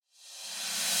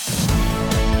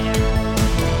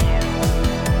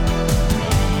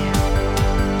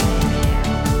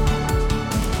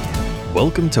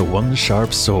Welcome to One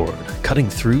Sharp Sword, cutting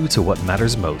through to what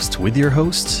matters most with your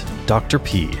host, Dr.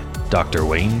 P, Dr.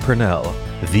 Wayne Purnell,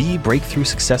 the breakthrough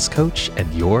success coach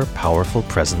and your powerful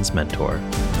presence mentor.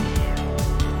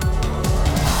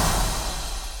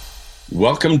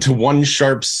 Welcome to One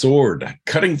Sharp Sword,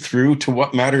 cutting through to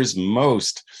what matters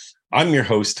most. I'm your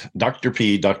host, Dr.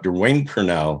 P, Dr. Wayne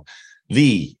Purnell,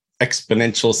 the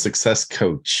exponential success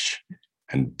coach.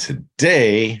 And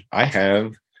today I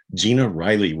have Gina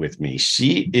Riley with me.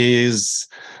 She is,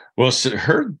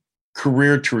 her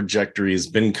career trajectory has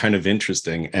been kind of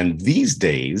interesting. And these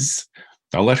days,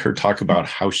 I'll let her talk about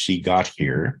how she got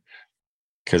here,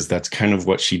 because that's kind of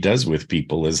what she does with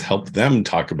people, is help them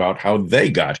talk about how they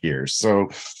got here. So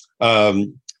a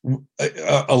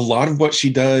lot of what she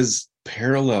does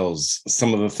parallels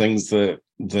some of the things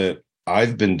that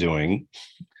I've been doing,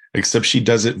 except she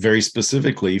does it very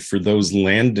specifically for those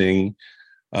landing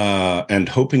and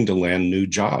hoping to land new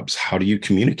jobs. How do you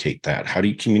communicate that? How do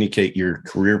you communicate your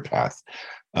career path?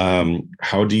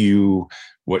 How do you,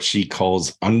 what she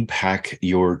calls, unpack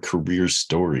your career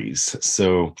stories?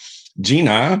 So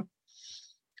Gina,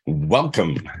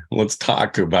 welcome. Let's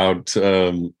talk about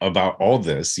all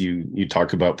this. You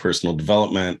talk about personal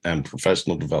development and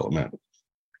professional development.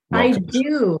 Welcome. I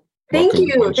do. Thank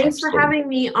you. Thanks for having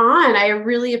me on. I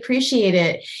really appreciate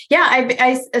it. Yeah,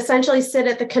 I essentially sit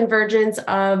at the convergence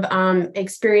of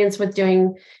experience with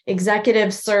doing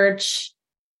executive search.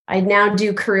 I now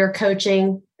do career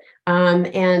coaching.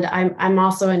 And I'm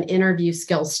also an interview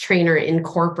skills trainer in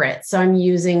corporate. So I'm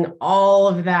using all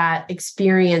of that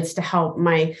experience to help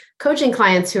my coaching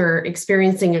clients who are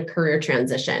experiencing a career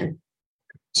transition.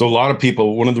 So a lot of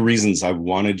people, one of the reasons I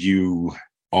wanted you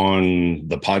on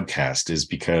the podcast is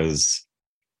because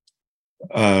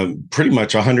pretty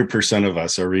much 100% of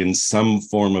us are in some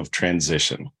form of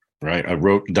transition, right? I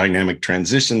wrote Dynamic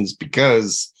Transitions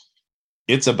because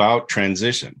it's about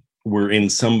transition. We're in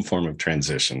some form of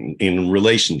transition in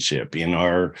relationship, in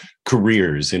our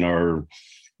careers, in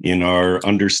our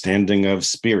understanding of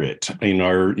spirit, in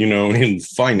our, in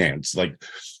finance. Like,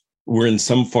 we're in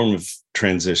some form of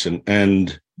transition,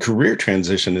 and career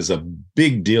transition is a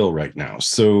big deal right now.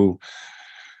 So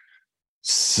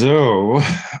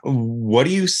what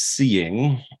are you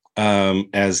seeing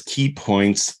as key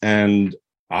points? And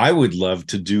I would love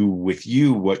to do with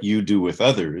you what you do with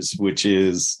others, which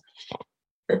is,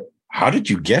 how did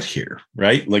you get here,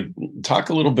 right? Like, talk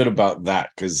a little bit about that,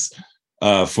 because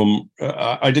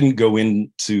I didn't go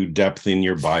into depth in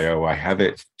your bio. I have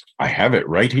it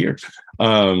right here.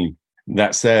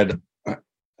 That said,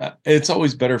 it's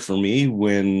always better for me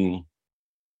when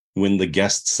the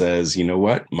guest says, you know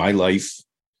what, my life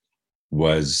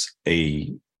was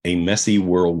a messy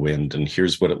whirlwind, and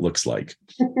here's what it looks like.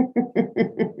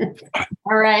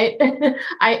 All right.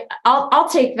 I'll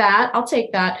take that. I'll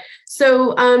take that.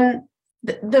 So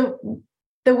the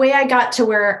way I got to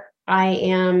where I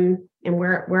am and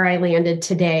where I landed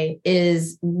today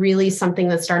is really something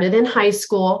that started in high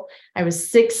school. I was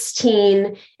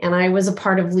 16 and I was a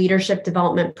part of leadership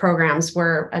development programs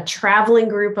where a traveling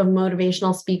group of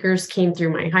motivational speakers came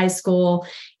through my high school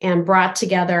and brought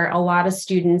together a lot of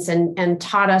students and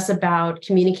taught us about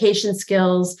communication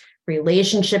skills,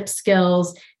 relationship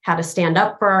skills, how to stand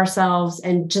up for ourselves,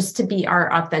 and just to be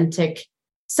our authentic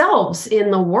selves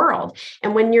in the world.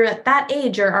 And when you're at that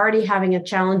age, you're already having a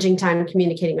challenging time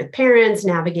communicating with parents,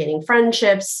 navigating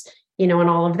friendships, and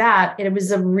all of that. It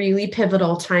was a really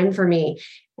pivotal time for me.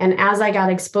 And as I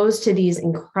got exposed to these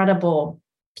incredible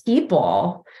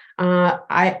people,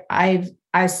 I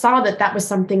saw that was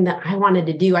something that I wanted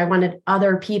to do. I wanted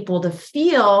other people to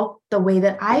feel the way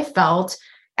that I felt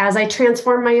as I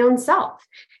transformed my own self.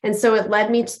 And so it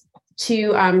led me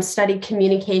to study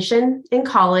communication in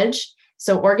college.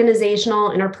 So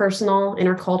organizational, interpersonal,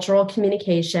 intercultural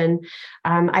communication.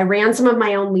 I ran some of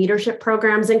my own leadership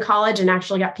programs in college and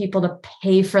actually got people to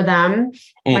pay for them.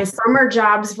 My summer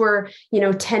jobs were,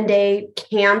 10-day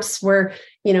camps where,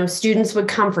 students would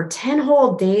come for 10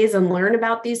 whole days and learn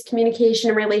about these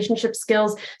communication and relationship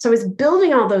skills. So I was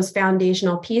building all those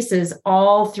foundational pieces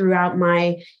all throughout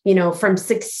my, from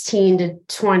 16 to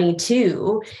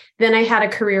 22. Then I had a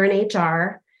career in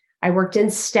HR. I worked in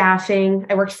staffing.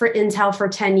 I worked for Intel for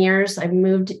 10 years. I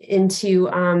moved into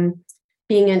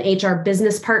being an HR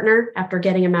business partner after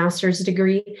getting a master's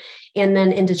degree, and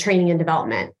then into training and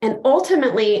development. And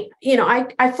ultimately,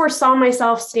 I foresaw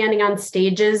myself standing on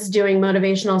stages doing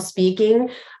motivational speaking.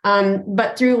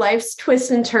 But through life's twists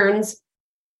and turns,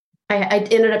 I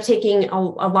ended up taking a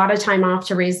lot of time off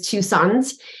to raise two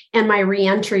sons. And my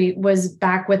reentry was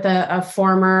back with a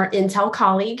former Intel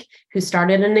colleague who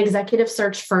started an executive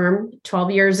search firm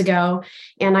 12 years ago.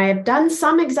 And I have done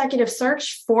some executive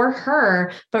search for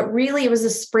her, but really it was a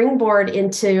springboard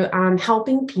into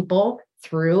helping people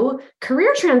through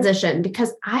career transition,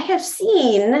 because I have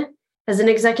seen, as an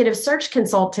executive search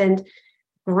consultant,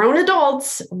 grown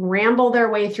adults ramble their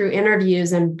way through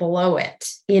interviews and blow it,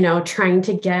 trying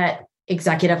to get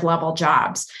executive level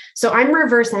jobs. So I'm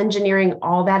reverse engineering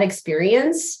all that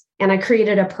experience, and I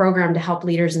created a program to help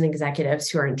leaders and executives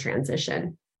who are in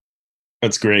transition.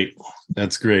 That's great.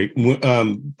 That's great.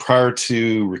 Prior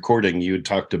to recording, you had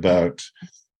talked about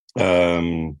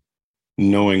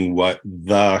knowing what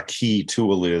the key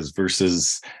tool is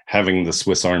versus having the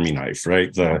Swiss Army knife,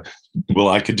 right? Well,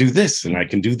 I could do this and I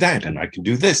can do that and I can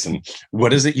do this. And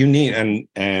what is it you need?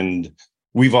 And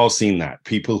we've all seen that.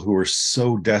 People who are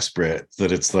so desperate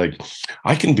that it's like,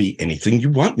 I can be anything you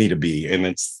want me to be. And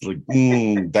it's like,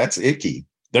 that's icky.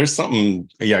 There's something,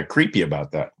 creepy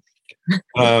about that.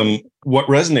 What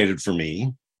resonated for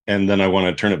me, and then I want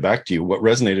to turn it back to you. What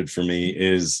resonated for me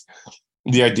is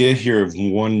the idea here of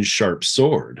one sharp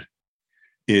sword.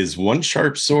 Is one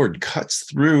sharp sword cuts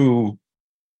through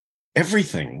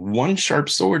everything. One sharp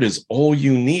sword is all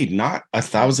you need, not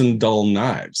 1,000 dull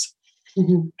knives.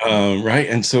 Mm-hmm. Right.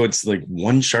 And so it's like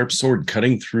one sharp sword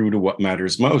cutting through to what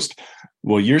matters most.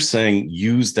 Well, you're saying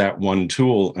use that one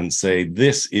tool and say,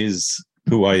 this is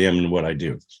who I am and what I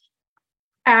do.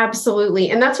 Absolutely.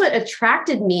 And that's what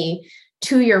attracted me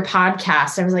to your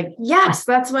podcast. I was like, yes,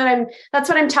 that's what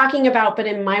I'm talking about, but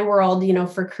in my world,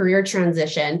 for career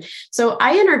transition. So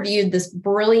I interviewed this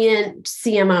brilliant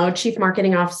CMO, Chief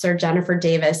Marketing Officer, Jennifer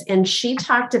Davis, and she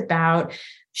talked about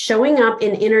showing up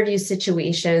in interview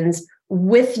situations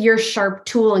with your sharp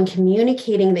tool and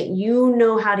communicating that you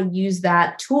know how to use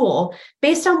that tool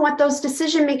based on what those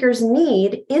decision makers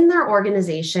need in their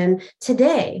organization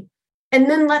today. And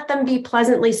then let them be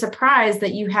pleasantly surprised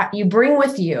that you bring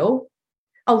with you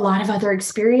a lot of other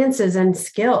experiences and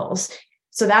skills.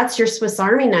 So that's your Swiss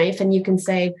Army knife. And you can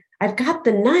say, I've got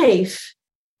the knife.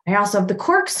 I also have the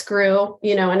corkscrew,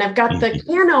 and I've got the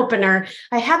can opener.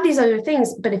 I have these other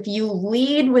things. But if you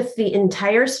lead with the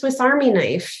entire Swiss Army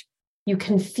knife, you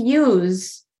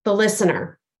confuse the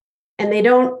listener, and they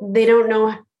don't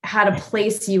know how to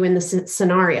place you in the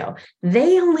scenario.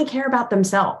 They only care about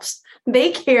themselves.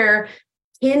 They care,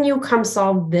 can you come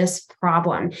solve this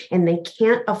problem? And they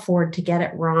can't afford to get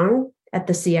it wrong at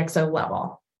the CXO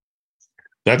level.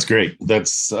 That's great.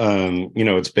 That's,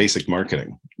 it's basic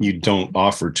marketing. You don't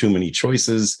offer too many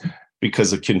choices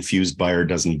because a confused buyer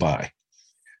doesn't buy.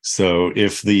 So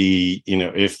if the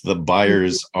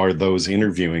buyers are those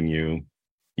interviewing you,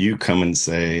 you come and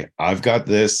say, I've got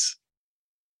this.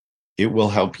 It will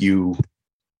help you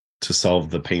to solve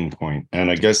the pain point.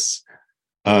 And I guess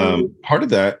part of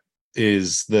that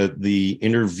is that the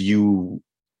interviewee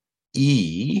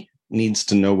needs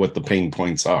to know what the pain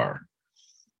points are.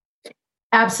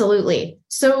 Absolutely.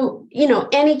 So,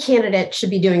 any candidate should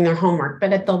be doing their homework,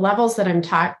 but at the levels that I'm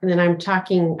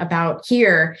talking about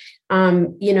here,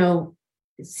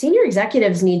 senior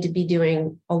executives need to be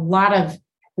doing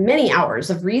many hours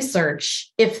of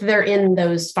research if they're in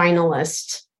those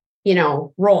finalist,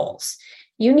 roles.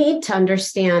 You need to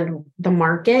understand the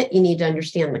market. You need to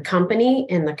understand the company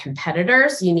and the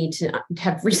competitors. You need to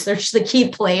have researched the key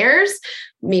players.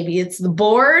 Maybe it's the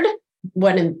board.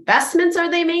 What investments are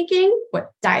they making?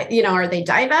 Are they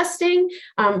divesting?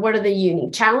 What are the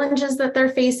unique challenges that they're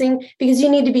facing? Because you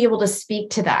need to be able to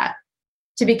speak to that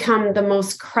to become the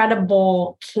most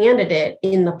credible candidate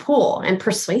in the pool and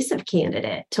persuasive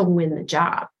candidate to win the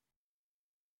job.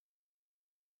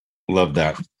 Love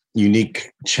that.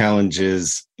 Unique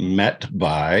challenges met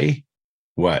by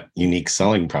what? Unique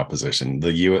selling proposition.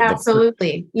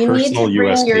 Absolutely. You need to bring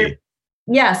USP.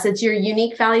 Yes, it's your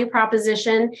unique value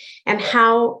proposition. And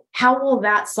how will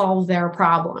that solve their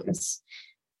problems?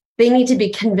 They need to be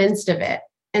convinced of it.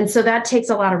 And so that takes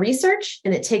a lot of research,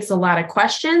 and it takes a lot of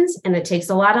questions, and it takes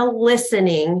a lot of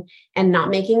listening and not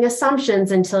making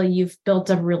assumptions until you've built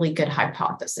a really good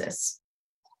hypothesis.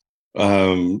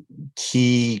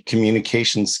 Key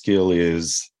communication skill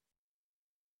is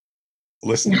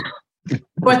listening.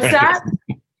 What's that?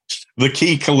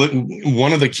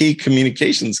 One of the key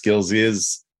communication skills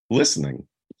is listening.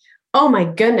 Oh my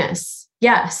goodness.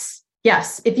 Yes.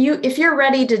 If you're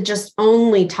ready to just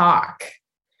only talk,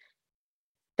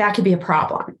 that could be a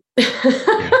problem.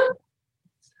 Yeah.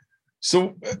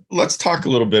 So let's talk a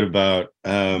little bit about,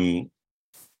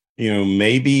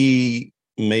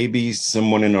 maybe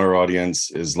someone in our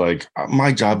audience is like,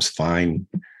 my job's fine.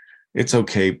 it's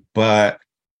okay, but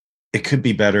it could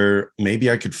be better. Maybe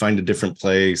I could find a different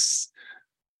place.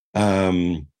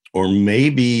 Or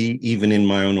maybe even in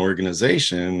my own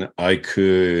organization, I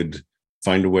could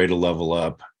find a way to level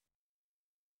up.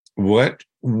 What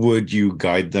would you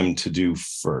guide them to do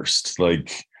first?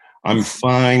 Like, I'm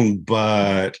fine,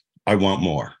 but I want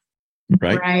more,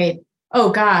 right? Right.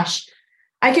 Oh gosh,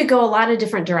 I could go a lot of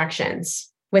different directions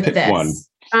with Pick this. one.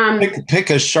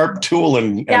 Pick a sharp tool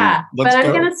and yeah, let's but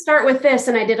I'm go. going to start with this.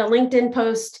 And I did a LinkedIn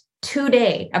post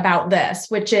today about this,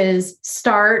 which is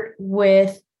start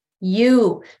with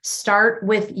you. Start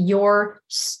with your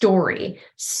story.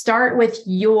 Start with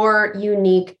your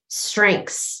unique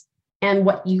strengths and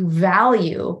what you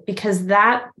value, because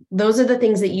those are the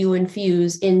things that you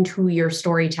infuse into your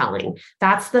storytelling.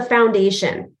 That's the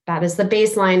foundation. That is the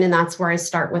baseline. And that's where I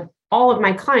start with all of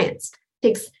my clients. It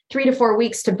takes 3 to 4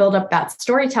 weeks to build up that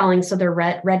storytelling so they're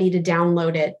ready to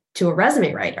download it to a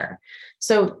resume writer.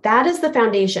 So that is the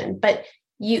foundation. But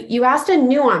you asked a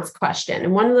nuanced question.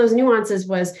 And one of those nuances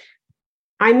was,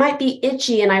 I might be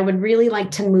itchy and I would really like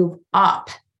to move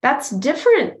up. That's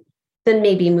different than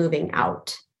maybe moving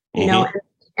out, you know,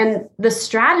 and the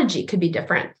strategy could be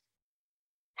different.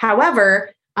 However,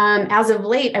 as of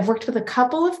late, I've worked with a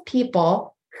couple of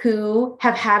people who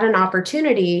have had an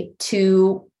opportunity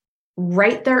to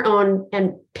write their own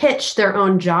and pitch their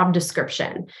own job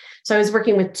description. So I was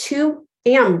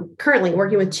am currently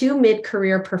working with 2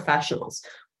 mid-career professionals.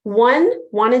 One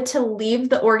wanted to leave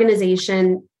the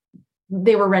organization.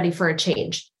 They were ready for a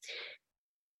change.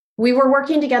 We were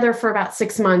working together for about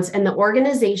 6 months and the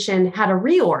organization had a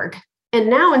reorg. And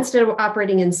now instead of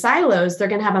operating in silos, they're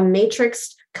going to have a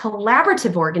matrixed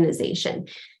collaborative organization.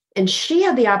 And she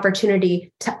had the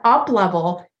opportunity to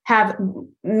up-level, have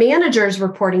managers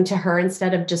reporting to her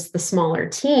instead of just the smaller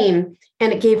team.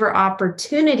 And it gave her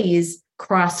opportunities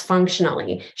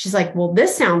cross-functionally. She's like, well,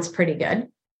 this sounds pretty good.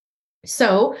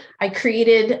 So I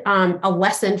created a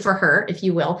lesson for her, if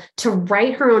you will, to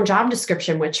write her own job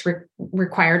description, which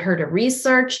required her to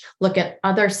research, look at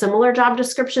other similar job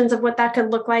descriptions of what that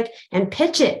could look like, and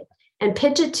pitch it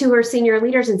to her senior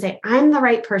leaders and say, I'm the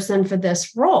right person for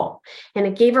this role. And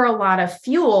it gave her a lot of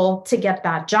fuel to get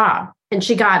that job. And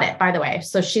she got it, by the way.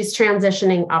 So she's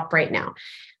transitioning up right now.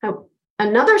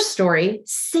 Another story,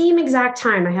 same exact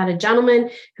time, I had a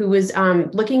gentleman who was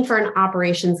looking for an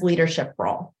operations leadership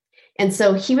role. And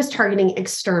so he was targeting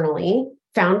externally,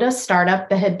 found a startup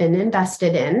that had been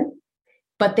invested in,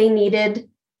 but they needed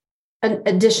an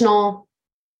additional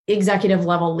executive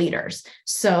level leaders.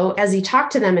 So as he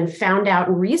talked to them and found out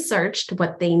and researched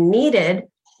what they needed,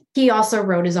 he also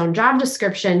wrote his own job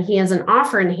description. He has an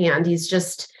offer in hand. He's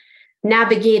just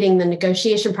navigating the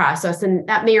negotiation process. And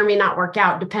that may or may not work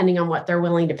out depending on what they're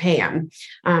willing to pay him.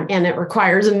 And it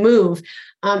requires a move.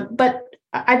 But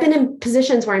I've been in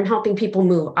positions where I'm helping people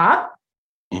move up,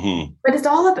 but it's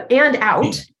all up and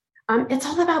out. It's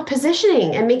all about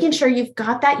positioning and making sure you've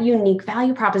got that unique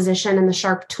value proposition and the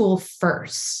sharp tool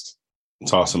first.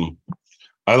 It's awesome.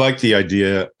 I like the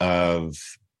idea of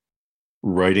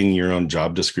writing your own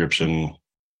job description.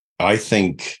 I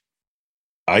think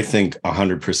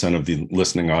 100% of the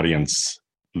listening audience,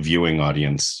 viewing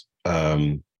audience,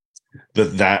 that's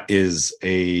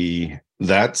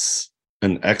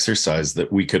an exercise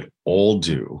that we could all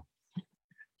do.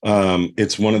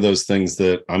 It's one of those things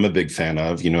that I'm a big fan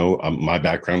of. You know, my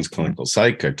background's clinical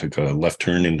psych. I took a left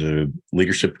turn into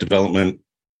leadership development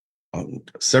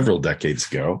several decades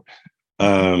ago.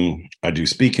 I do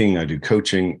speaking, I do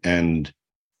coaching, and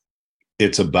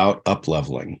it's about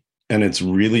up-leveling. And it's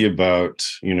really about,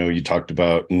 you know, you talked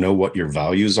about know what your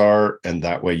values are, and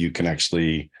that way you can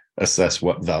actually assess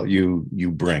what value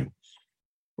you bring.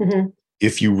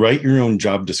 If you write your own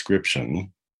job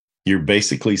description, you're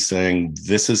basically saying,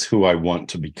 this is who I want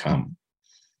to become.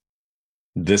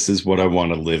 This is what I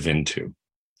want to live into.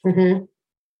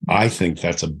 I think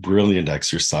that's a brilliant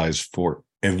exercise for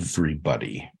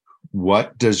everybody.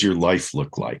 What does your life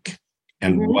look like?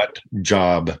 And what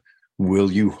job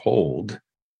will you hold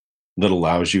that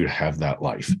allows you to have that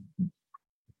life?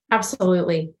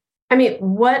 Absolutely. I mean,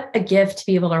 what a gift to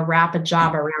be able to wrap a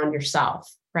job around yourself,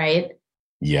 right?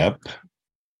 Yep.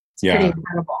 It's pretty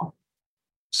incredible.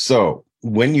 So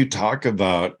when you talk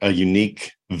about a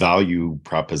unique value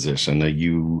proposition, a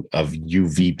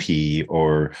UVP,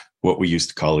 or what we used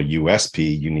to call a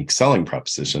USP, unique selling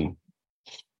proposition,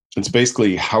 it's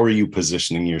basically how are you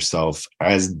positioning yourself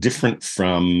as different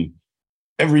from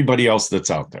everybody else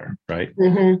that's out there, right?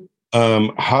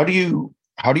 How do you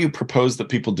propose that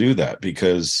people do that?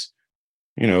 Because,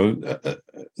 you know,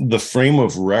 the frame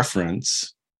of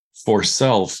reference for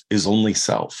self is only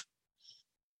self.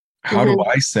 How do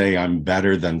I say I'm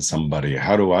better than somebody?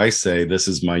 How do I say this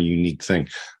is my unique thing?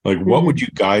 Like, what would you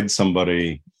guide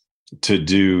somebody to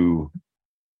do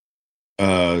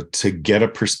to get a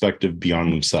perspective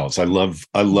beyond themselves? I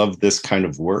love this kind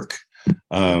of work.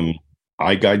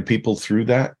 I guide people through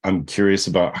that. I'm curious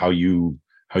about how you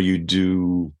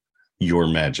do your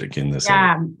magic in this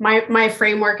area. My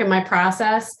framework and my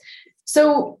process.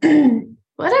 So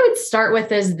what I would start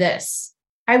with is this.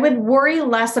 I would worry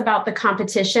less about the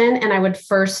competition, and I would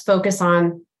first focus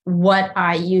on what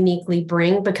I uniquely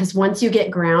bring, because once you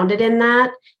get grounded in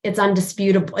that, it's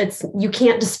undisputable. You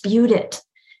can't dispute it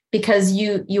because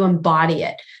you embody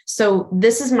it. So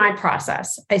this is my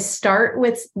process. I start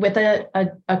with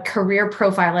a career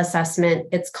profile assessment.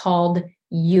 It's called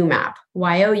UMAP,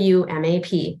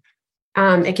 YOUMAP.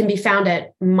 It can be found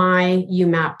at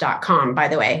myumap.com, by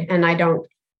the way. And I don't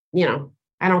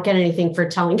get anything for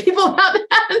telling people about that.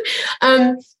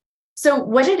 So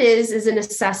what it is an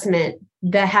assessment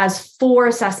that has 4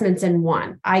 assessments in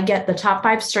one. I get the top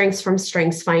 5 strengths from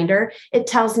StrengthsFinder. It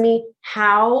tells me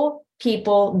how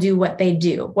people do what they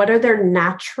do. What are their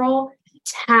natural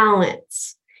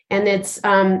talents? And it's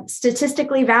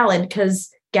statistically valid because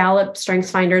Gallup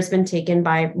StrengthsFinder has been taken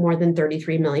by more than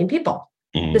 33 million people.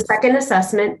 The second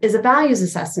assessment is a values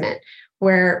assessment,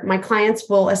 where my clients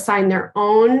will assign their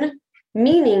own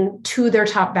meaning to their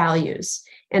top values.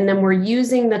 And then we're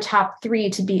using the top 3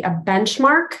 to be a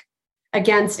benchmark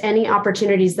against any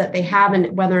opportunities that they have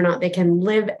and whether or not they can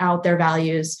live out their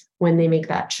values when they make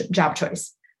that job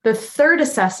choice. The third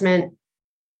assessment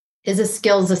is a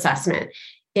skills assessment.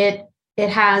 It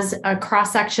has a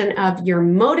cross-section of your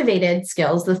motivated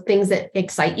skills, the things that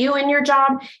excite you in your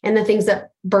job, and the things that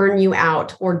burn you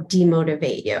out or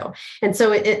demotivate you. And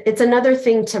so it's another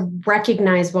thing to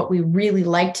recognize what we really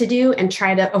like to do and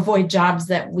try to avoid jobs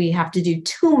that we have to do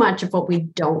too much of what we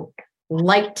don't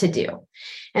like to do.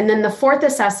 And then the fourth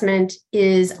assessment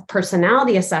is a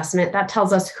personality assessment that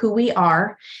tells us who we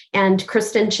are. And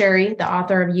Kristen Cherry, the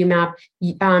author of UMAP,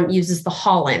 uses the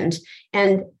Holland.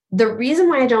 And the reason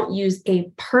why I don't use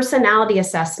a personality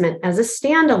assessment as a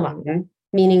standalone,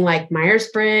 meaning like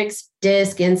Myers-Briggs,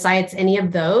 DISC, Insights, any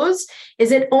of those,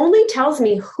 is it only tells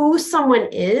me who someone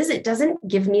is. It doesn't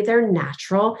give me their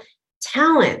natural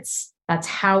talents. That's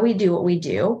how we do what we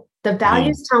do. The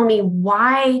values tell me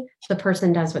why the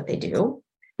person does what they do.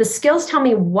 The skills tell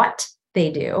me what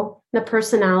they do. The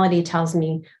personality tells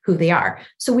me who they are.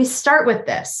 So we start with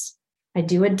this. I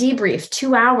do a debrief,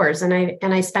 2 hours, and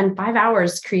I spend 5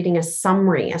 hours creating a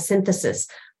summary, a synthesis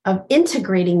of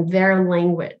integrating their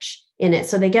language in it.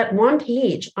 So they get 1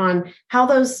 page on how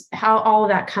all of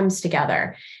that comes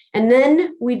together. And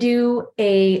then we do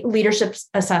a leadership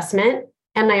assessment.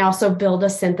 And I also build a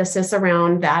synthesis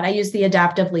around that. I use the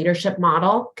adaptive leadership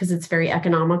model because it's very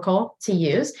economical to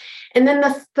use. And then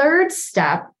the third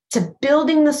step to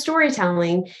building the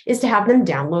storytelling is to have them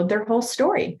download their whole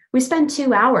story. We spend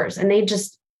 2 hours and they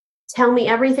just tell me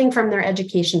everything from their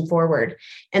education forward.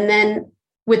 And then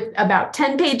with about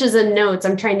 10 pages of notes,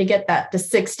 I'm trying to get that to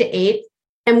 6 to 8,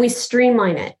 and we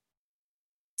streamline it.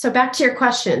 So back to your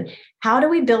question, how do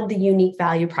we build the unique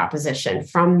value proposition?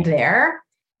 From there,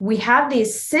 we have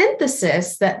these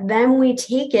synthesis that then we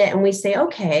take it and we say,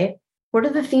 okay, what are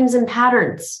the themes and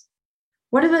patterns?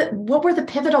 What were the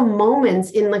pivotal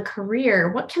moments in the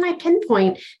career? What can I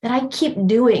pinpoint that I keep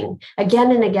doing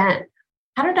again and again?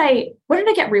 What did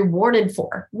I get rewarded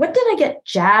for? What did I get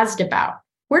jazzed about?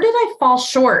 Where did I fall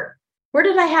short? Where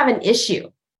did I have an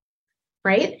issue?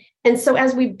 Right? And so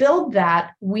as we build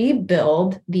that, we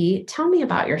build the tell me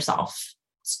about yourself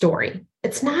story.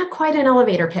 It's not quite an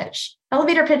elevator pitch.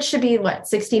 Elevator pitch should be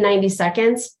 60, 90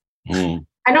 seconds.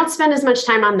 I don't spend as much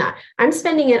time on that. I'm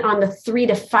spending it on the 3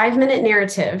 to 5 minute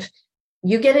narrative.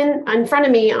 You get in front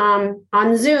of me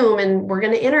on Zoom and we're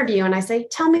going to interview. And I say,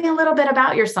 tell me a little bit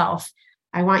about yourself.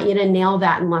 I want you to nail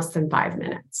that in less than 5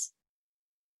 minutes.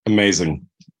 Amazing.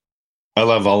 I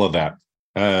love all of that.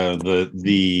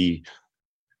 The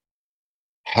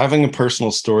having a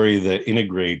personal story that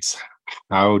integrates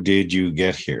how did you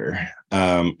get here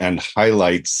and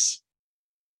highlights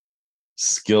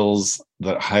skills,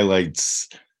 that highlights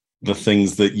the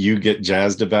things that you get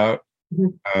jazzed about.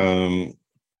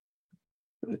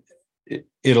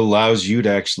 It allows you to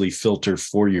actually filter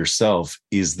for yourself,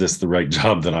 is this the right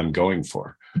job that I'm going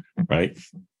for? Right?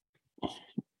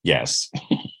 Yes.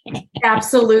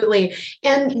 Absolutely.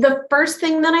 And the first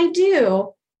thing that I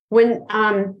do when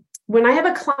I have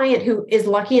a client who is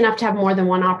lucky enough to have more than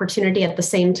one opportunity at the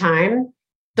same time,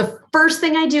 the first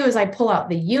thing I do is I pull out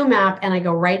the UMAP and I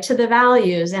go right to the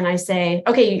values and I say,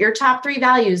 okay, your top 3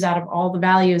 values out of all the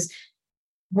values,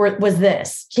 was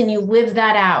this? Can you live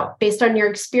that out based on your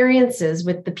experiences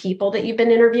with the people that you've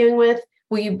been interviewing with?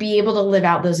 Will you be able to live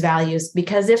out those values?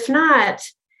 Because if not,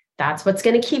 that's what's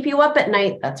going to keep you up at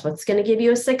night. That's what's going to give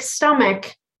you a sick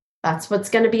stomach. That's what's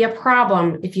going to be a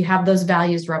problem if you have those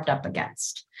values rubbed up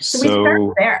against. So we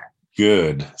start there.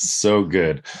 Good. So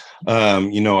good.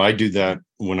 I do that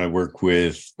when I work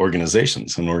with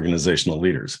organizations and organizational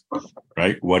leaders,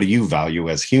 right? What do you value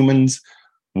as humans?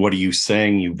 What are you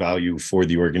saying you value for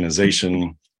the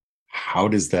organization? How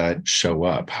does that show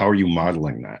up? How are you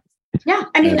modeling that? Yeah.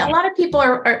 I mean, a lot of people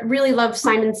really love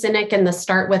Simon Sinek and the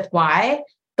start with why.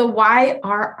 The why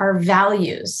are our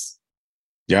values.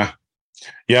 Yeah.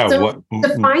 Yeah. So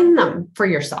define them for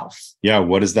yourself. Yeah.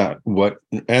 What is that?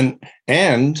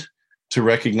 And to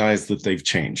recognize that they've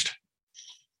changed.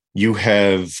 You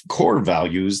have core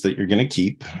values that you're going to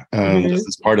keep. This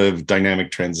is part of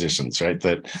dynamic transitions, right?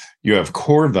 That you have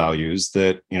core values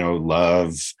that,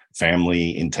 love,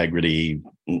 family, integrity,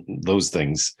 those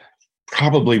things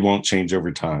probably won't change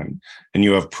over time. And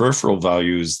you have peripheral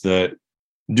values that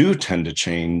do tend to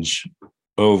change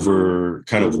over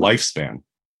kind of lifespan.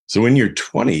 So in your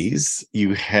 20s,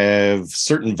 you have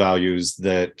certain values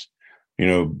that,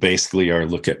 basically are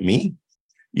look at me.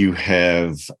 You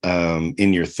have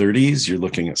in your 30s, you're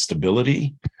looking at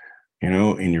stability,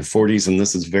 in your 40s, and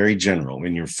this is very general.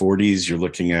 In your 40s, you're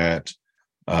looking at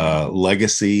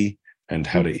legacy and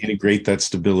how to integrate that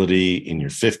stability. In your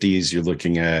 50s, you're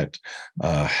looking at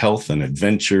health and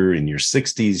adventure. In your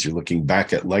 60s, you're looking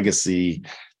back at legacy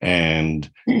and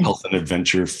health and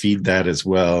adventure, feed that as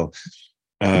well.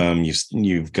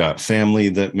 You've got family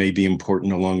that may be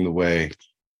important along the way.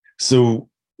 So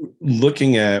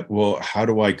looking at, well, how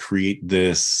do I create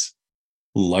this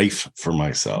life for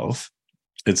myself?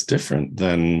 It's different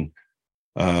than,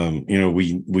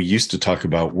 we used to talk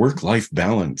about work-life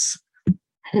balance,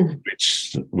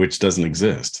 which doesn't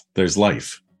exist. There's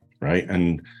life, right?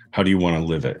 And how do you want to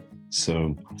live it?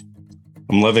 So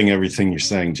I'm loving everything you're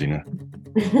saying, Gina.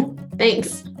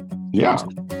 Thanks. Yeah.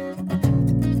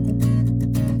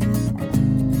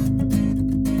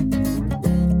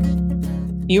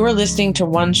 You are listening to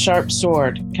One Sharp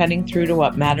Sword, cutting through to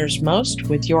what matters most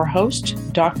with your host,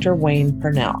 Dr. Wayne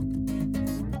Purnell.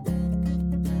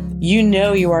 You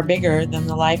know you are bigger than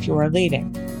the life you are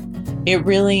leading. It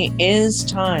really is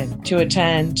time to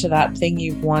attend to that thing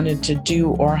you've wanted to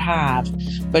do or have,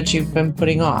 but you've been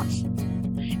putting off.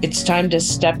 It's time to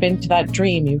step into that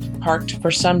dream you've parked for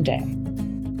someday.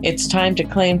 It's time to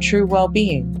claim true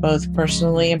well-being, both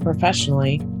personally and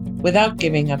professionally, without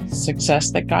giving up the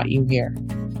success that got you here.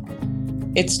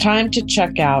 It's time to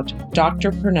check out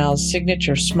Dr. Purnell's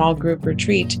signature small group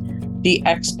retreat, the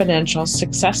Exponential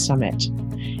Success Summit.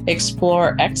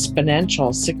 Explore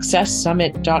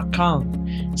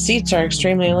exponentialsuccesssummit.com. Seats are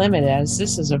extremely limited as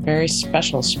this is a very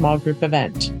special small group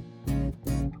event.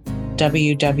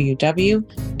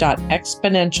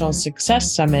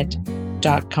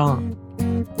 www.exponentialsuccesssummit.com.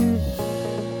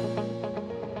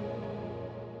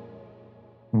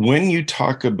 When you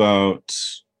talk about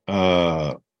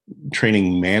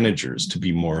training managers to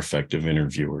be more effective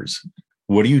interviewers,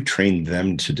 what do you train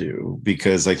them to do?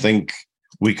 Because I think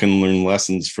we can learn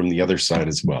lessons from the other side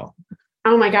as well.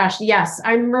 Oh my gosh, yes.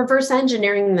 I'm reverse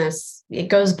engineering this. It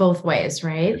goes both ways,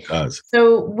 right? It does.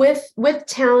 So with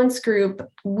Talents Group,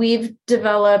 we've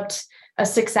developed a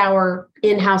 6-hour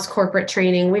in-house corporate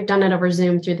training. We've done it over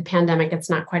Zoom through the pandemic. It's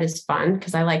not quite as fun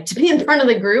because I like to be in front of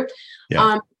the group.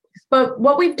 Yeah. But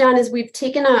what we've done is we've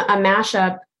taken a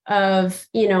mashup of,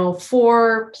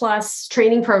 4+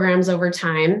 training programs over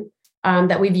time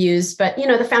that we've used. But,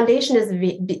 the foundation is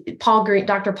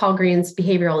Dr. Paul Green's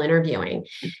behavioral interviewing.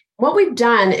 What we've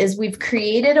done is we've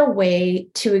created a way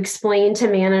to explain to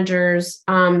managers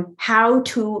how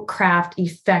to craft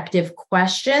effective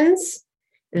questions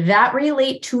that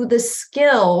relate to the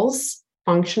skills,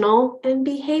 functional and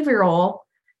behavioral,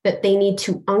 that they need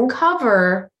to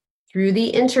uncover through the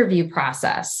interview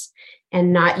process,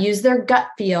 and not use their gut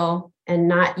feel and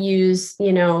not use,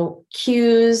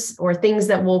 cues or things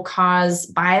that will cause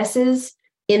biases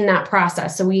in that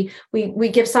process. So we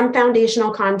give some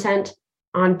foundational content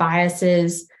on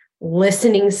biases,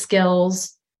 listening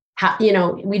skills.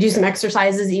 We do some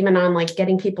exercises even on like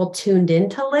getting people tuned in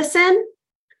to listen.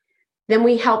 Then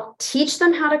we help teach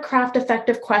them how to craft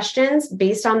effective questions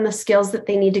based on the skills that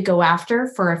they need to go after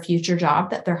for a future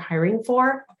job that they're hiring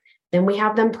for. Then we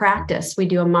have them practice. We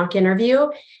do a mock interview,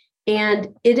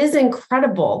 and it is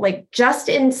incredible. Like just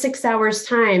in 6 hours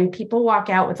time, people walk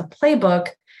out with a playbook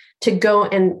to go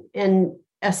and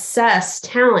assess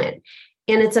talent.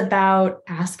 And it's about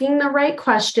asking the right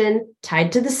question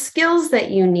tied to the skills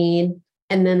that you need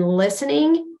and then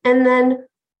listening, and then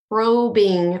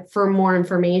probing for more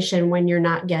information when you're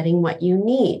not getting what you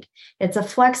need. It's a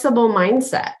flexible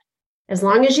mindset. As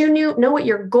long as you know what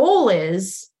your goal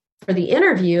is for the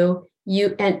interview,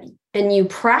 you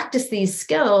practice these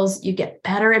skills, you get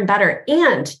better and better.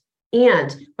 And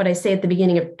what I say at the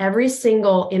beginning of every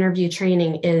single interview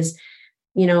training is,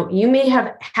 you may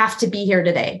have to be here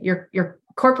today. Your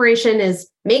corporation is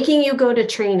making you go to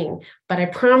training, but I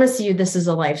promise you this is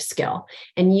a life skill,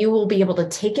 and you will be able to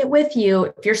take it with you.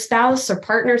 If your spouse or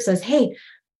partner says, hey,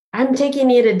 I'm taking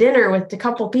you to dinner with a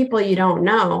couple people you don't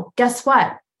know, guess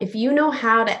what? If you know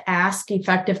how to ask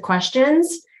effective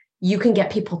questions, you can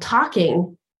get people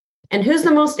talking. And who's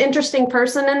the most interesting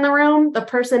person in the room? The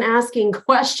person asking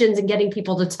questions and getting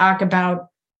people to talk about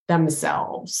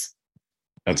themselves.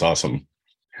 That's awesome.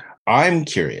 I'm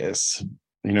curious.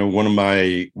 One of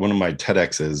my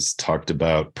TEDx's talked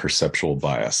about perceptual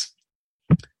bias.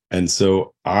 And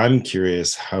so I'm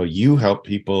curious how you help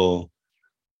people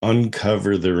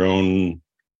uncover their own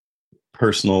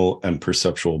personal and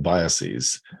perceptual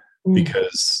biases,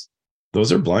 because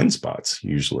those are blind spots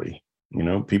usually.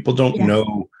 People don't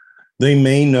know. They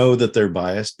may know that they're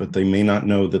biased, but they may not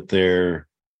know that they're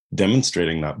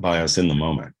demonstrating that bias in the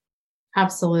moment.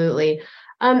 Absolutely.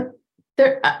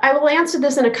 I will answer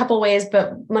this in a couple ways,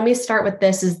 but let me start with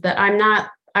this: is that I'm not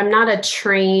a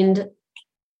trained,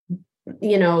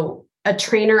 a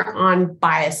trainer on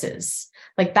biases.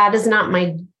 Like, that is not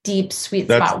my deep sweet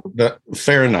spot.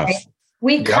 Fair enough. Right?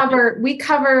 We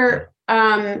cover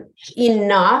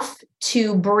enough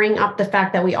to bring up the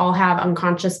fact that we all have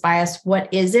unconscious bias.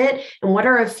 What is it? And what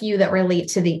are a few that relate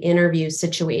to the interview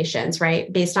situations,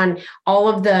 right? Based on all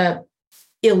of the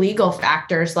illegal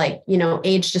factors like,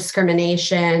 age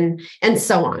discrimination and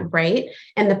so on, right?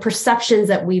 And the perceptions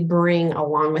that we bring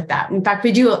along with that. In fact,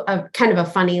 we do a kind of a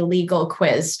funny legal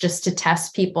quiz just to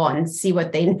test people and see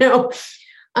what they know.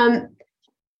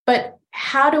 But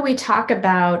how do we talk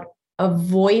about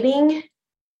avoiding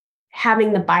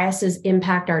having the biases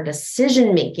impact our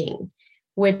decision-making,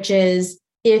 which is,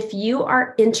 if you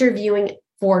are interviewing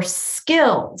for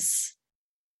skills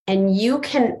and you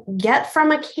can get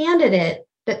from a candidate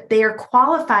that they are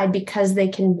qualified because they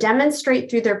can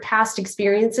demonstrate through their past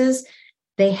experiences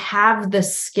they have the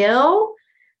skill,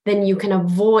 then you can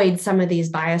avoid some of these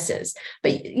biases.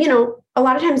 But, a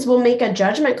lot of times we'll make a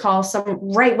judgment call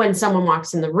right when someone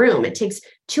walks in the room. It takes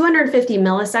 250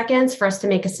 milliseconds for us to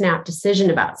make a snap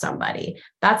decision about somebody.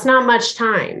 That's not much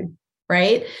time,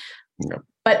 right? No.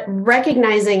 But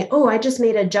recognizing, I just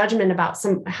made a judgment about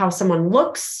how someone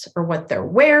looks or what they're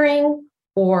wearing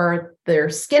or their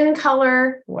skin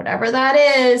color, whatever that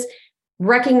is,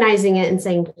 recognizing it and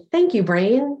saying, thank you,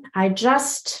 brain. I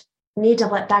just need to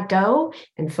let that go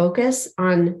and focus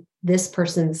on this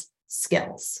person's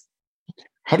skills.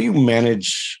 How do you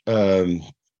manage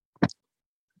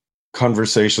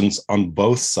conversations on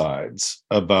both sides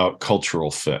about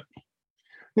cultural fit?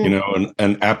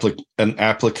 An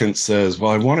applicant says,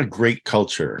 well, I want a great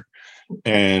culture.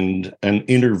 And an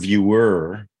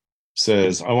interviewer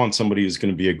says, I want somebody who's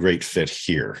going to be a great fit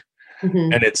here.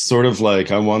 Mm-hmm. And it's sort of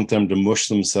like, I want them to mush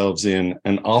themselves in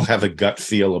and I'll have a gut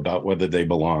feel about whether they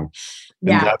belong.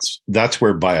 And that's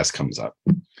where bias comes up.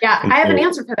 Yeah, I have an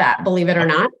answer for that, believe it or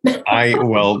not.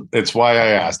 It's why I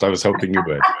asked. I was hoping you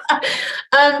would.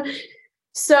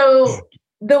 So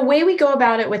the way we go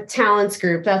about it with Talents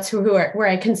Group, that's where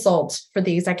I consult for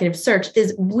the executive search,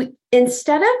 is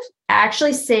instead of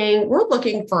actually saying we're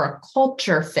looking for a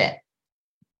culture fit,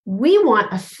 we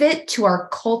want a fit to our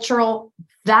cultural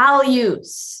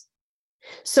values.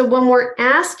 So when we're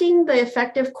asking the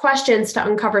effective questions to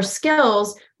uncover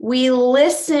skills, we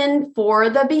listen for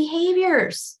the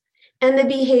behaviors. And the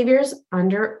behaviors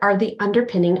are the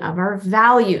underpinning of our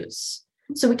values.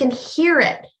 So we can hear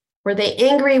it. Were they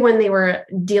angry when they were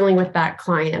dealing with that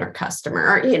client or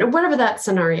customer, or whatever that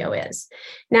scenario is?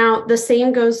 Now, the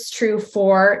same goes true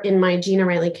in my Gina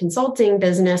Riley consulting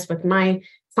business with my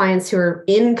clients who are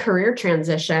in career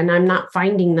transition. I'm not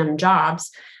finding them jobs,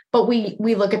 but we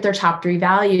look at their top 3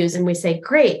 values and we say,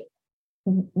 great,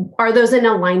 are those in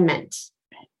alignment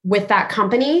with that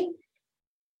company,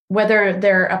 whether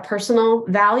they're a personal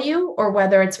value or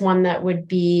whether it's one that would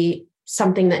be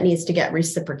something that needs to get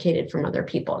reciprocated from other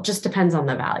people? It just depends on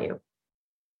the value.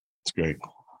 That's great.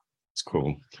 It's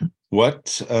cool.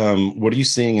 What are you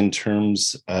seeing in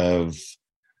terms of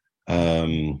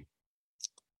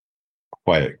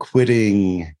quiet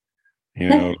quitting,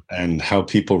 and how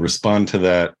people respond to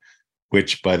that,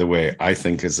 which, by the way, I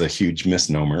think is a huge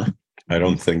misnomer. I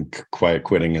don't think quiet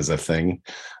quitting is a thing.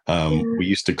 We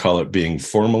used to call it being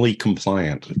formally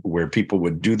compliant, where people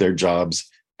would do their jobs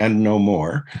and no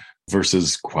more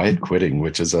versus quiet quitting,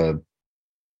 which is again,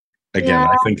 Yeah.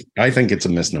 I think it's a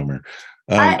misnomer.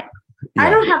 I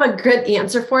don't have a good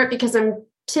answer for it because I'm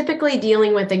typically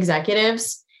dealing with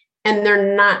executives and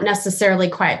they're not necessarily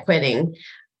quiet quitting.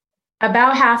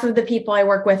 About half of the people I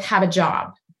work with have a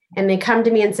job and they come to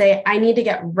me and say, I need to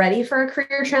get ready for a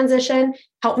career transition.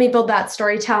 Help me build that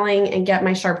storytelling and get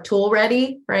my sharp tool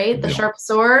ready, right? The sharp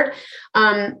sword.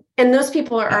 And those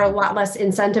people are a lot less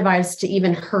incentivized to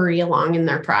even hurry along in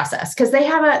their process because they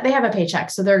have a paycheck.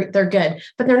 So they're good,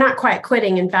 but they're not quiet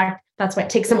quitting. In fact, that's why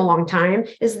it takes them a long time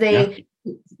is they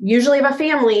usually have a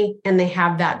family and they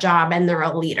have that job and they're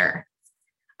a leader.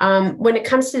 When it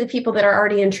comes to the people that are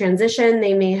already in transition,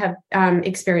 they may have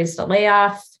experienced a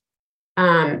layoff.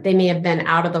 They may have been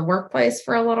out of the workplace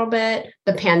for a little bit.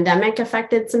 The pandemic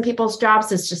affected some people's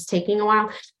jobs. It's just taking a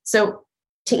while. So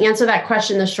to answer that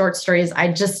question, the short story is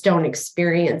I just don't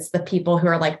experience the people who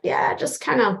are like, yeah, just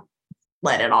kind of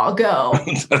let it all go.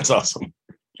 That's awesome.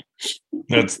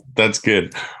 That's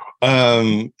good.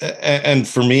 And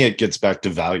for me, it gets back to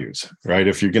values, right?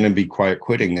 If you're going to be quiet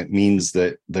quitting, it means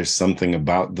that there's something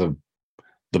about the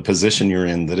position you're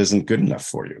in that isn't good enough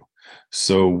for you.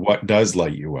 So what does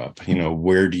light you up?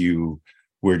 Where do you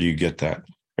get that?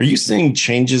 Are you seeing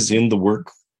changes in the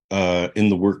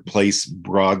workplace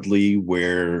broadly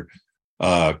where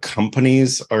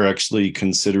companies are actually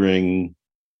considering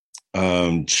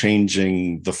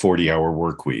changing the 40-hour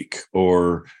work week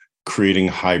or creating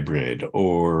hybrid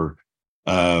or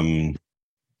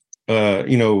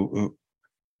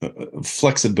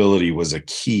flexibility was a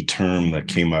key term that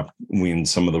came up in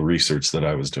some of the research that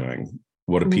I was doing.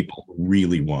 What do people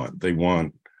really want? They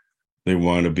want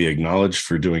to be acknowledged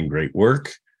for doing great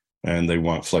work, and they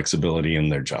want flexibility in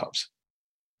their jobs.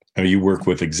 Now, you work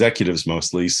with executives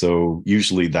mostly, so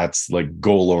usually that's like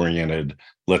goal-oriented.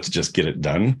 Let's just get it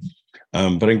done.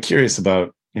 But I'm curious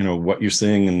about what you're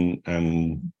seeing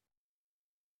and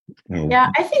Yeah,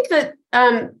 I think that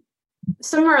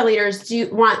some of our leaders do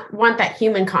want that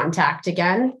human contact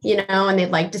again, and they'd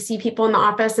like to see people in the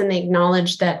office and they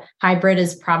acknowledge that hybrid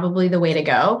is probably the way to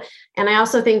go. And I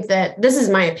also think that this is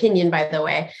my opinion, by the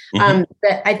way,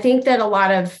 that I think that a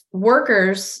lot of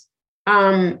workers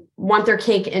want their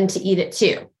cake and to eat it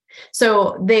too.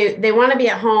 So they want to be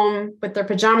at home with their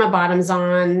pajama bottoms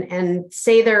on and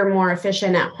say they're more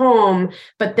efficient at home,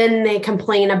 but then they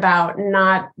complain about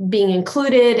not being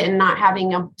included and not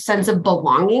having a sense of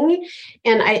belonging.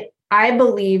 And I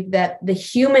believe that the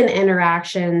human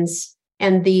interactions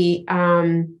and the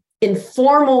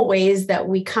informal ways that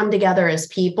we come together as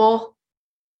people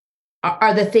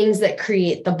are the things that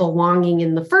create the belonging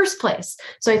in the first place.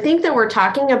 So I think that we're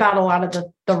talking about a lot of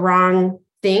the wrong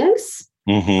things.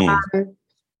 In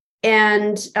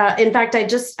fact, I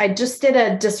just did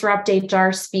a Disrupt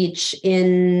HR speech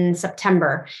in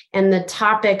September, and the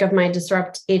topic of my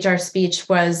Disrupt HR speech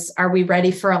was, are we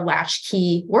ready for a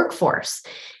latchkey workforce?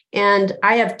 And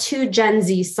I have two Gen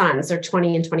Z sons, they're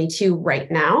 20 and 22 right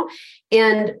now.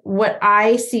 And what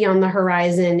I see on the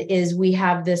horizon is we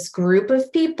have this group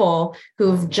of people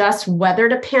who've just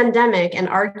weathered a pandemic and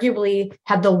arguably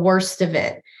had the worst of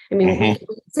it. I mean, we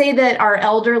say that our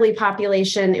elderly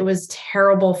population, it was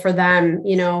terrible for them,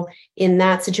 in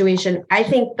that situation. I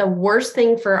think the worst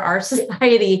thing for our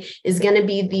society is going to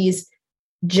be these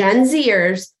Gen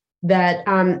Zers that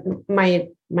my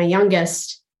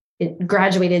youngest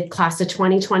graduated class of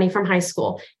 2020 from high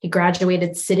school. He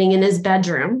graduated sitting in his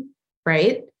bedroom,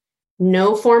 right?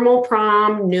 No formal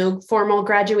prom, no formal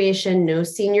graduation, no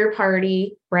senior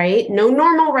party, right? No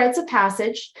normal rites of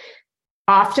passage.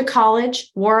 Off to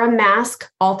college, wore a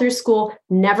mask all through school,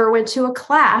 never went to a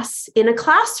class in a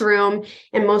classroom,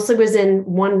 and mostly was in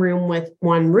one room with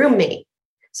one roommate.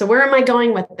 So where am I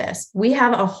going with this? We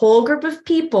have a whole group of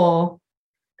people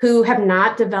who have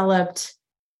not developed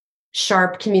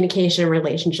sharp communication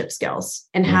relationship skills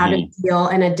and how to deal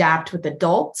and adapt with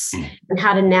adults and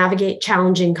how to navigate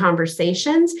challenging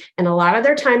conversations. And a lot of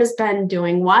their time has been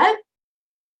doing what?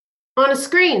 On a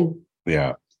screen.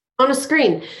 Yeah. On a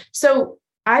screen. So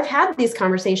I've had these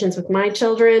conversations with my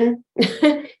children,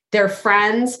 their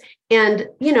friends, and,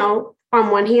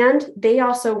 on one hand, they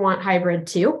also want hybrid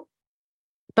too,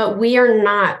 but we are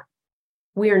not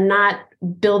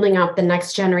building up the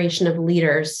next generation of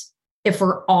leaders if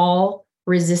we're all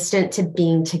resistant to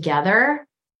being together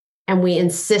and we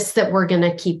insist that we're going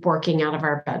to keep working out of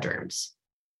our bedrooms.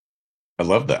 I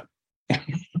love that.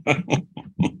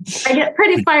 I get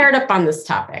pretty fired up on this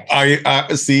topic. I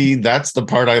see. That's the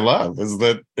part I love is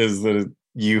that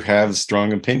you have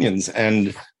strong opinions,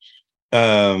 and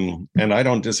I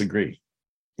don't disagree.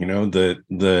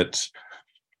 That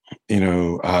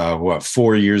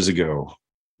 4 years ago,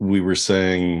 we were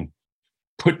saying,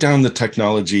 put down the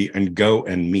technology and go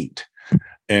and meet.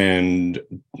 And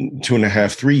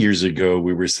 2.5, 3 years ago,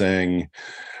 we were saying,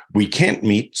 we can't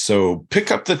meet, so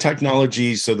pick up the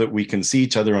technology so that we can see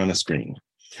each other on a screen.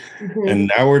 Mm-hmm.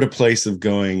 And now we're at a place of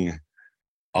going,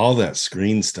 all that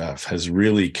screen stuff has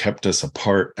really kept us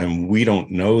apart, and we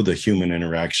don't know the human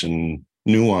interaction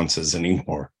nuances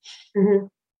anymore. Mm-hmm.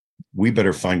 We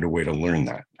better find a way to learn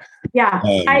that. Yeah.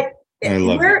 I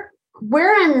love it.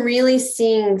 Where I'm really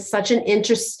seeing such an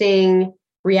interesting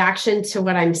reaction to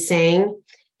what I'm saying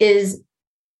is,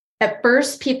 at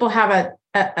first people have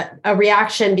a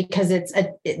reaction because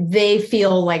they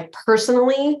feel like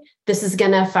personally this is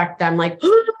going to affect them. Like,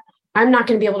 I'm not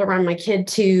going to be able to run my kid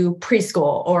to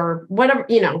preschool or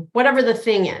whatever the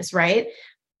thing is. Right.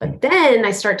 But then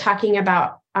I start talking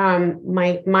about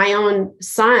my own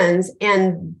sons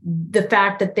and the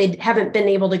fact that they haven't been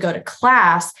able to go to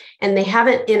class and they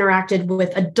haven't interacted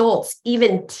with adults,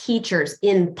 even teachers,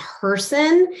 in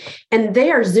person, and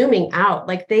they are zooming out.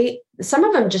 Like some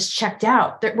of them just checked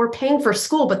out. That we're paying for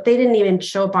school, but they didn't even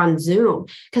show up on Zoom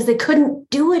because they couldn't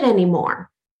do it anymore.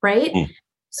 Right. Mm.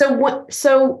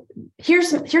 So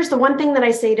here's the one thing that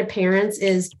I say to parents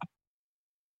is,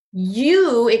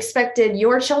 you expected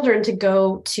your children to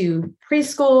go to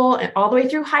preschool and all the way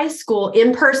through high school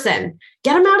in person,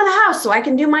 get them out of the house so I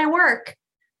can do my work.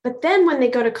 But then when they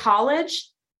go to college,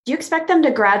 do you expect them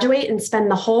to graduate and spend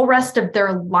the whole rest of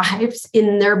their lives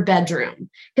in their bedroom?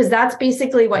 Because that's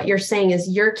basically what you're saying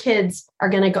is your kids are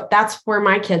going to go. That's where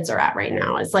my kids are at right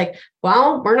now. It's like,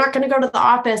 well, we're not going to go to the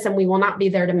office and we will not be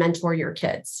there to mentor your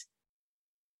kids.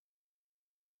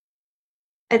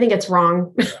 I think it's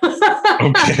wrong.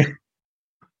 Okay.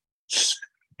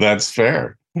 That's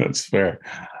fair.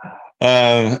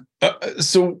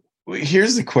 So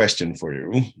here's the question for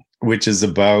you, which is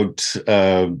about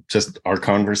just our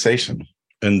conversation.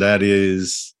 And that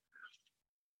is,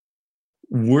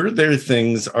 are there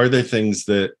things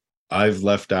that I've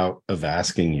left out of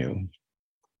asking you?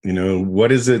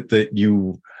 What is it that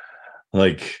you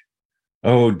like,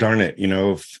 oh, darn it,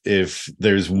 if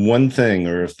there's one thing,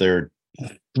 or if there are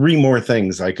 3 more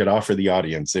things I could offer the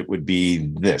audience, it would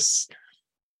be this.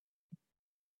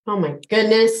 Oh my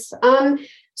goodness.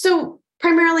 So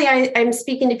primarily I'm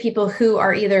speaking to people who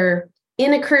are either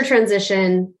in a career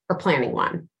transition or planning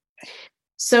one.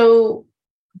 So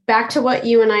back to what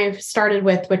you and I started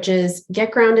with, which is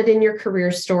get grounded in your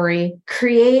career story,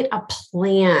 create a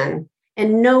plan,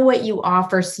 and know what you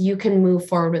offer so you can move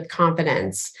forward with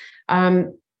confidence.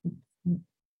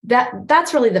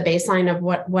 That's really the baseline of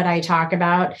what I talk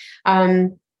about.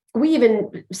 We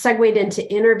even segued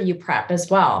into interview prep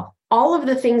as well. All of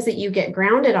the things that you get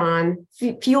grounded on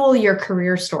fuel your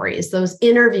career stories, those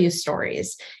interview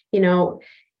stories, and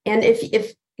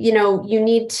if you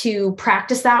need to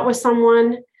practice that with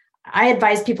someone, I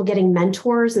advise people getting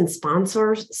mentors and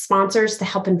sponsors to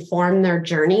help inform their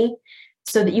journey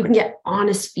so that you can get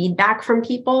honest feedback from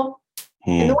people.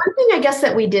 And the one thing I guess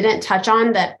that we didn't touch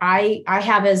on that I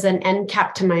have as an end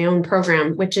cap to my own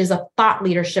program, which is a thought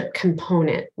leadership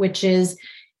component, which is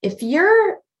if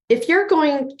you're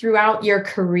going throughout your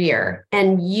career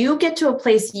and you get to a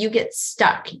place you get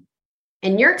stuck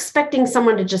and you're expecting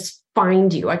someone to just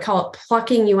find you, I call it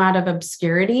plucking you out of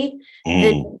obscurity,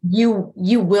 then you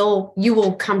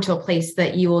will come to a place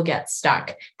that you will get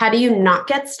stuck. How do you not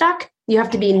get stuck? You have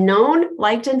to be known,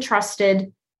 liked, and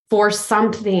trusted for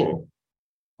something.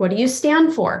 What do you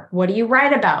stand for? What do you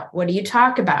write about? What do you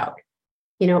talk about?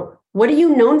 What are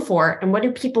you known for? And what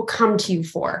do people come to you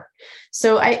for?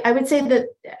 So I would say that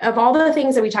of all the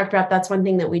things that we talked about, that's one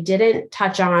thing that we didn't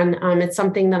touch on. It's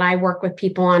something that I work with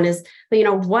people on is,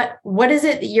 what is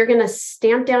it that you're going to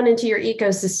stamp down into your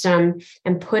ecosystem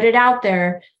and put it out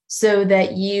there so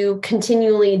that you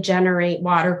continually generate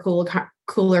water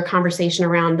cooler conversation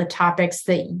around the topics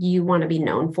that you want to be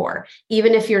known for,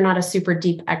 even if you're not a super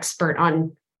deep expert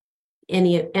on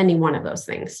any one of those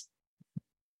things.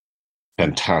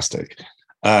 Fantastic.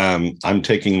 I'm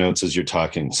taking notes as you're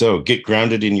talking. So get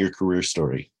grounded in your career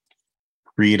story,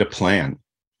 create a plan.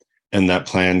 And that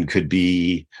plan could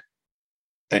be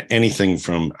anything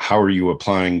from how are you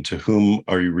applying, to whom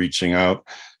are you reaching out,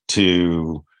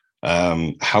 to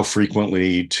how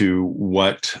frequently, to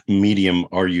what medium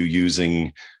are you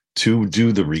using to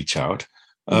do the reach out.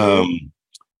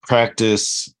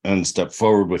 Practice and step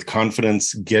forward with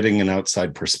confidence. Getting an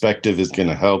outside perspective is going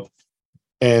to help.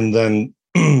 And then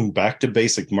back to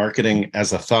basic marketing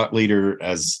as a thought leader,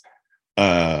 as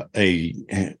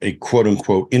a quote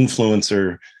unquote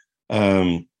influencer.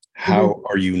 How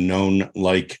are you known,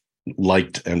 liked,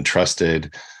 and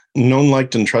trusted? known,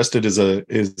 liked, and trusted is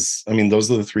I mean, those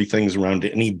are the three things around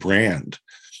any brand.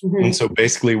 Mhm. And so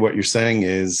basically what you're saying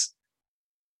is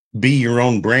be your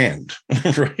own brand,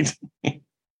 right?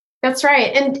 That's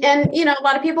right. And you know, a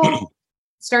lot of people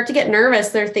start to get nervous.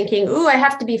 They're thinking, "Ooh, I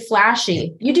have to be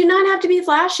flashy." You do not have to be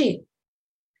flashy.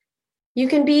 You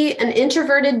can be an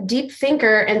introverted, deep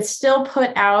thinker and still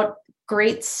put out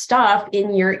great stuff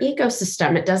in your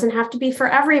ecosystem. It doesn't have to be for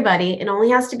everybody. It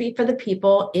only has to be for the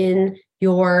people in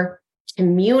your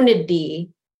community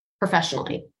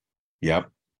professionally. Yep.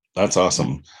 That's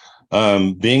awesome.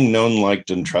 Being known,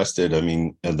 liked, and trusted. I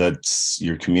mean, that's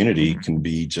your community can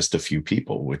be just a few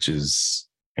people, which is,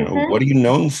 you know, what are you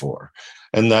known for?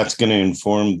 And that's going to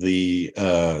inform the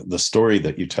story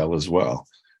that you tell as well.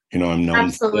 You know, I'm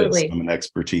known for this. I'm an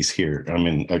expertise here. I'm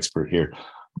an expert here.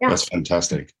 Yeah. That's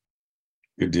fantastic.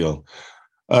 Good deal.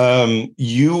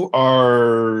 You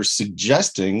are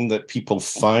suggesting that people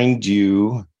find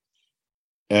you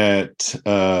at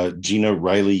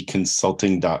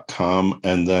GinaRileyConsulting.com,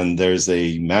 and then there's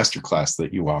a masterclass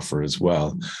that you offer as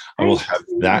well. I will have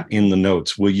that in the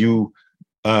notes. Will you,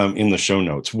 in the show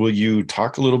notes, will you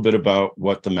talk a little bit about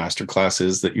what the masterclass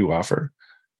is that you offer?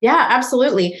 Yeah,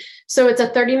 absolutely. So it's a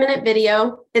 30-minute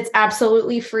video. It's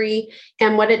absolutely free.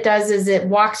 And what it does is it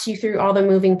walks you through all the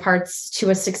moving parts to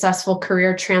a successful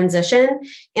career transition.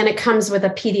 And it comes with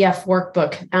a PDF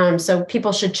workbook. So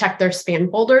people should check their spam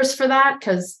folders for that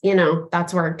because, you know,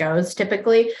 that's where it goes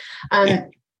typically.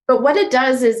 But what it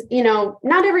does is, you know,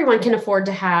 not everyone can afford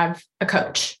to have a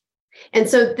coach. And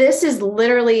so this is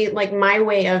literally like my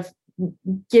way of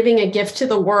giving a gift to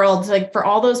the world, like for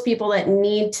all those people that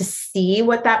need to see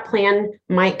what that plan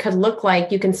could look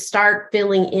like. You can start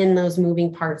filling in those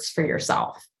moving parts for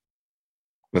yourself.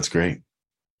 That's great.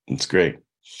 That's great.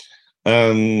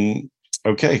 Okay.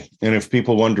 And if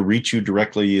people wanted to reach you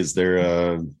directly, is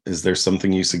there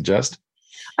something you suggest?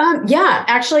 Yeah,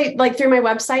 actually, like through my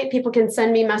website, people can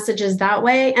send me messages that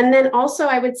way. And then also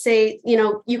I would say, you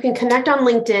know, you can connect on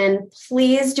LinkedIn.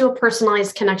 Please do a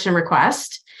personalized connection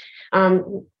request.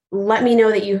 Let me know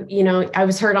that you know, I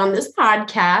was heard on this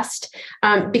podcast,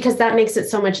 because that makes it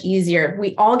so much easier.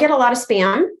 We all get a lot of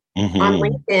spam on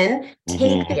LinkedIn.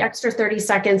 Take the extra 30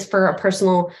 seconds for a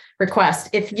personal request.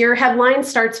 If your headline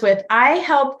starts with, "I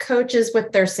help coaches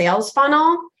with their sales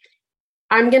funnel,"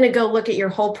 I'm going to go look at your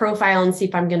whole profile and see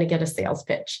if I'm going to get a sales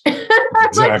pitch.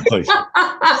 Exactly.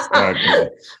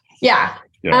 Yeah.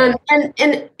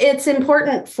 And it's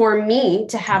important for me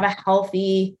to have a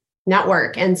healthy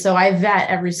network. And so I vet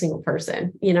every single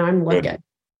person, you know, I'm looking.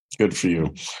 Good for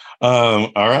you.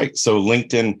 All right. So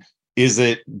LinkedIn, is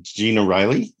it Gina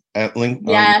Riley at LinkedIn?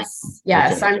 Yes.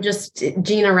 Okay. I'm just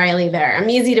Gina Riley there. I'm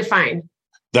easy to find.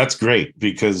 That's great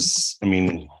because, I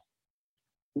mean,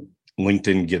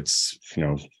 LinkedIn gets, you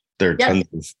know, there are tons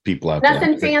of people out there.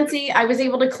 Nothing fancy. I was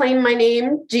able to claim my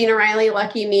name, Gina Riley.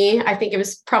 Lucky me. I think it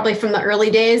was probably from the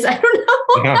early days. I don't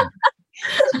know. Yeah.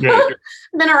 Great.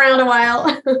 Been around a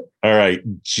while. All right.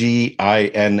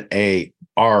 GinaRiley.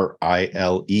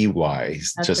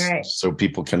 That's just right. So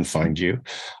people can find you.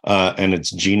 And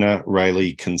it's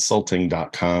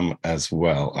GinaRileyConsulting.com as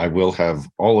well. I will have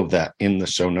all of that in the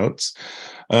show notes.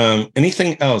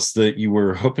 Anything else that you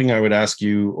were hoping I would ask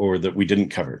you or that we didn't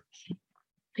cover?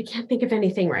 I can't think of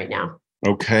anything right now.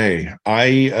 Okay.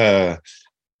 I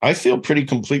feel pretty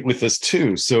complete with this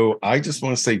too. So I just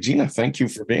want to say, Gina, thank you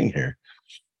for being here.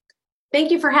 Thank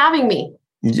you for having me.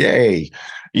 Yay.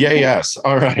 Yes.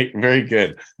 All right. Very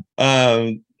good.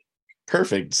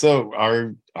 Perfect. So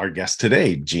our guest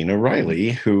today, Gina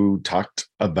Riley, who talked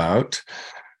about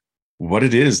what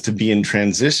it is to be in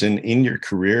transition in your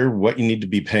career, what you need to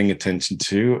be paying attention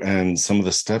to, and some of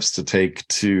the steps to take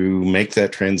to make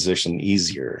that transition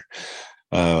easier.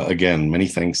 Again, many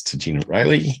thanks to Gina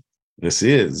Riley. This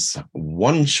is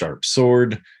One Sharp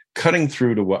Sword, cutting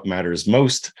through to what matters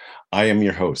most. I am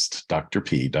your host, Dr.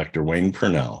 Wayne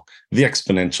Purnell, the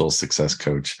Exponential Success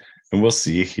Coach, and we'll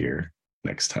see you here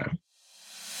next time.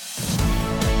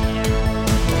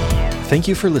 Thank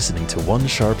you for listening to One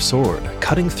Sharp Sword,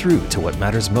 cutting through to what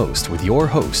matters most with your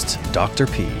host, Dr.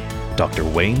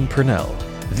 Wayne Purnell,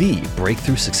 the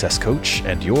Breakthrough Success Coach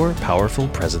and your Powerful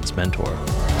Presence Mentor.